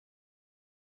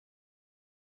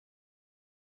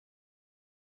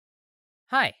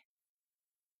Hi!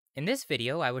 In this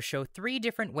video, I will show 3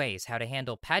 different ways how to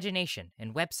handle pagination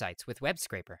in websites with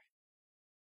WebScraper.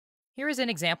 Here is an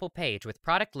example page with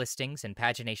product listings and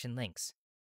pagination links.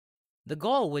 The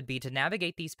goal would be to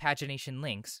navigate these pagination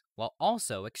links while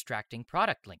also extracting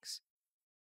product links.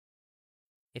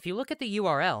 If you look at the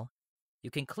URL,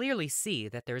 you can clearly see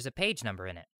that there is a page number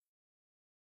in it.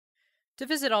 To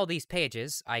visit all these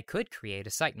pages, I could create a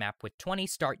sitemap with 20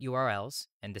 start URLs,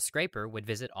 and the scraper would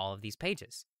visit all of these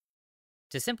pages.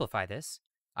 To simplify this,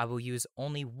 I will use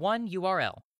only one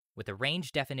URL with a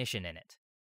range definition in it.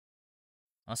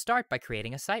 I'll start by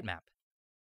creating a sitemap.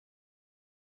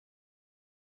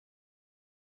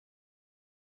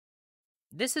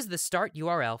 This is the start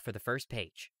URL for the first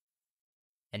page.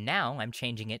 And now I'm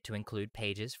changing it to include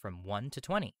pages from 1 to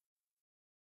 20.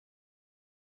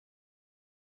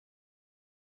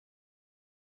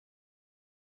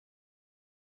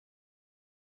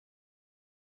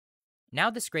 Now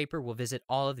the scraper will visit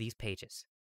all of these pages.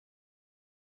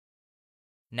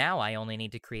 Now I only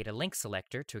need to create a link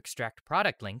selector to extract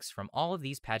product links from all of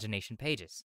these pagination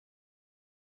pages.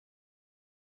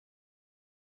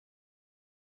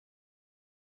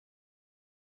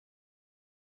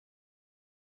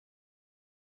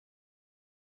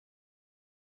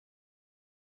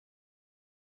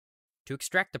 To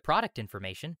extract the product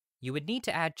information, you would need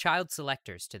to add child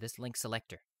selectors to this link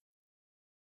selector.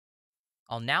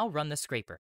 I'll now run the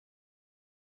scraper.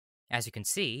 As you can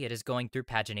see, it is going through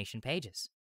pagination pages.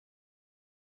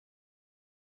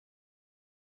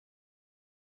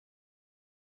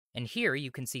 And here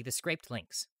you can see the scraped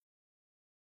links.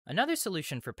 Another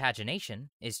solution for pagination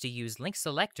is to use link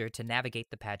selector to navigate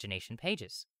the pagination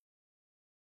pages.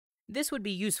 This would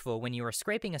be useful when you are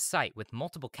scraping a site with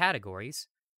multiple categories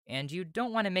and you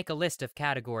don't want to make a list of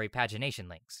category pagination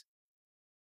links.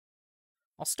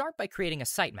 I'll start by creating a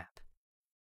sitemap.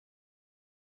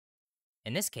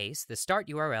 In this case, the start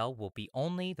URL will be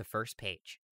only the first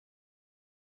page.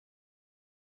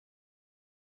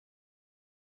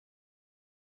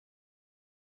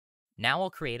 Now I'll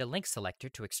create a link selector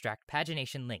to extract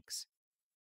pagination links.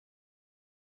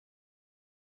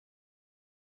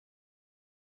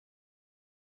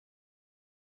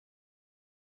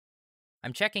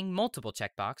 I'm checking multiple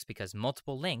checkbox because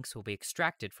multiple links will be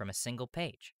extracted from a single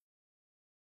page.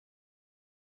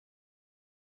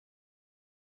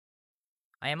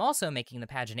 I am also making the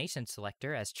pagination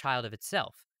selector as child of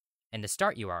itself and the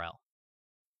start URL.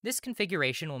 This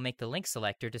configuration will make the link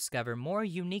selector discover more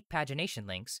unique pagination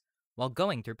links while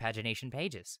going through pagination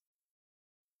pages.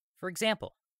 For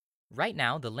example, right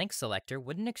now the link selector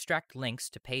wouldn't extract links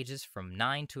to pages from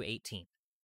 9 to 18.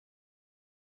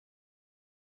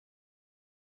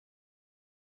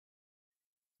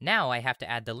 Now I have to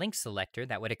add the link selector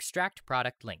that would extract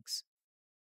product links.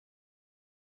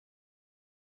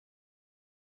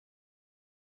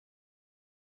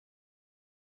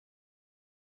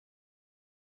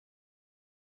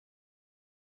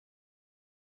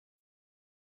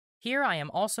 Here I am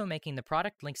also making the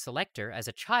product link selector as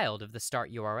a child of the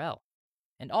start URL,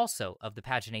 and also of the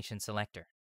pagination selector.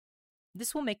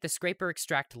 This will make the scraper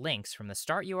extract links from the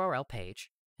start URL page,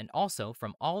 and also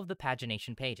from all of the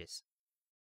pagination pages.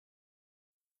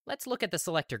 Let's look at the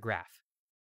selector graph.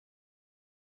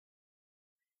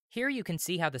 Here you can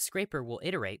see how the scraper will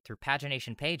iterate through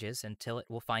pagination pages until it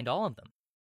will find all of them.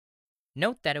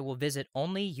 Note that it will visit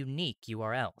only unique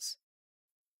URLs.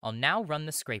 I'll now run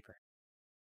the scraper.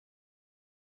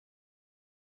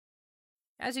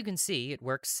 As you can see, it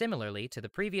works similarly to the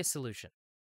previous solution.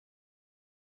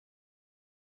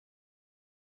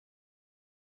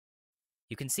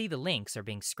 You can see the links are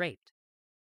being scraped.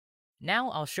 Now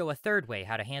I'll show a third way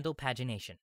how to handle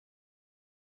pagination.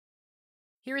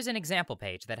 Here is an example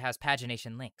page that has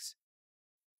pagination links.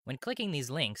 When clicking these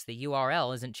links, the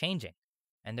URL isn't changing,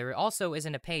 and there also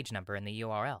isn't a page number in the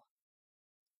URL.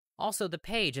 Also, the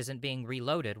page isn't being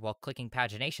reloaded while clicking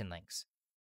pagination links.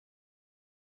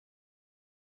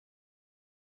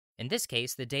 In this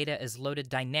case, the data is loaded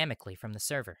dynamically from the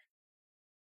server.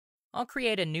 I'll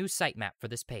create a new sitemap for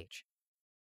this page.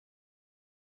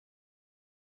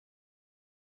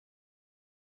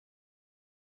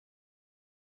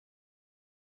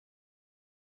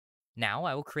 Now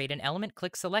I will create an element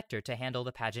click selector to handle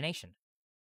the pagination.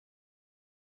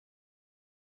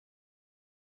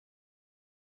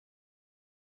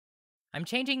 I'm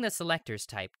changing the selector's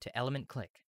type to element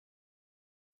click.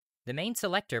 The main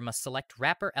selector must select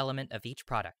wrapper element of each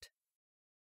product.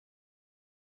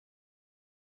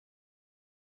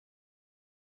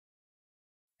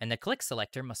 And the click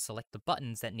selector must select the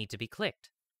buttons that need to be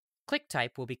clicked. Click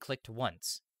type will be clicked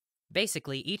once.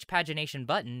 Basically, each pagination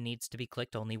button needs to be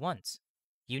clicked only once.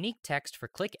 Unique text for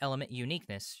click element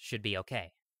uniqueness should be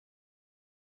okay.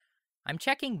 I'm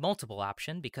checking multiple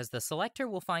option because the selector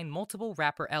will find multiple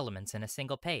wrapper elements in a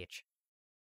single page.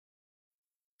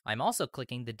 I'm also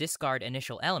clicking the discard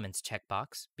initial elements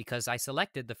checkbox because I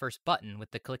selected the first button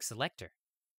with the click selector.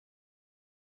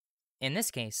 In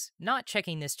this case, not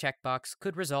checking this checkbox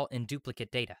could result in duplicate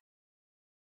data.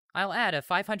 I'll add a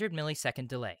 500 millisecond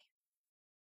delay.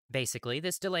 Basically,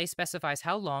 this delay specifies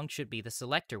how long should be the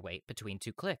selector wait between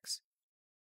two clicks.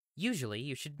 Usually,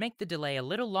 you should make the delay a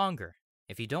little longer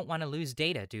if you don't want to lose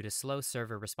data due to slow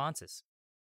server responses.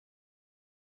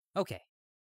 Okay,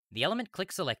 the element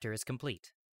click selector is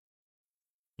complete.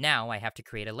 Now I have to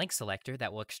create a link selector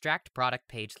that will extract product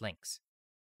page links.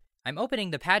 I'm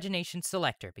opening the pagination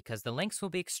selector because the links will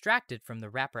be extracted from the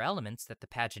wrapper elements that the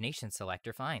pagination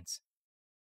selector finds.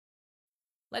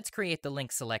 Let's create the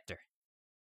link selector.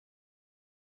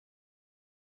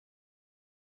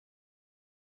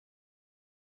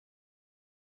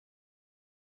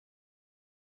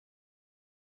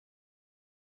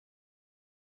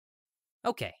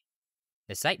 Okay,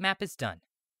 the sitemap is done.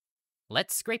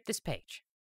 Let's scrape this page.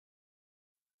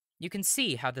 You can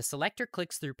see how the selector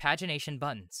clicks through pagination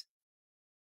buttons.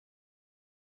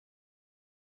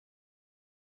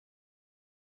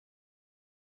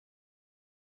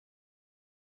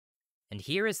 And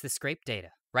here is the scraped data.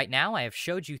 Right now, I have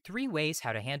showed you 3 ways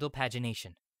how to handle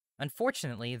pagination.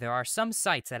 Unfortunately, there are some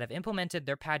sites that have implemented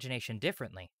their pagination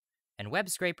differently, and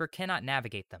WebScraper cannot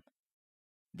navigate them.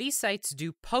 These sites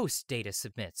do post data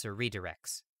submits or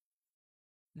redirects.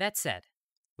 That said,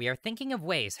 we are thinking of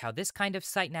ways how this kind of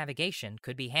site navigation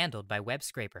could be handled by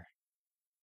WebScraper.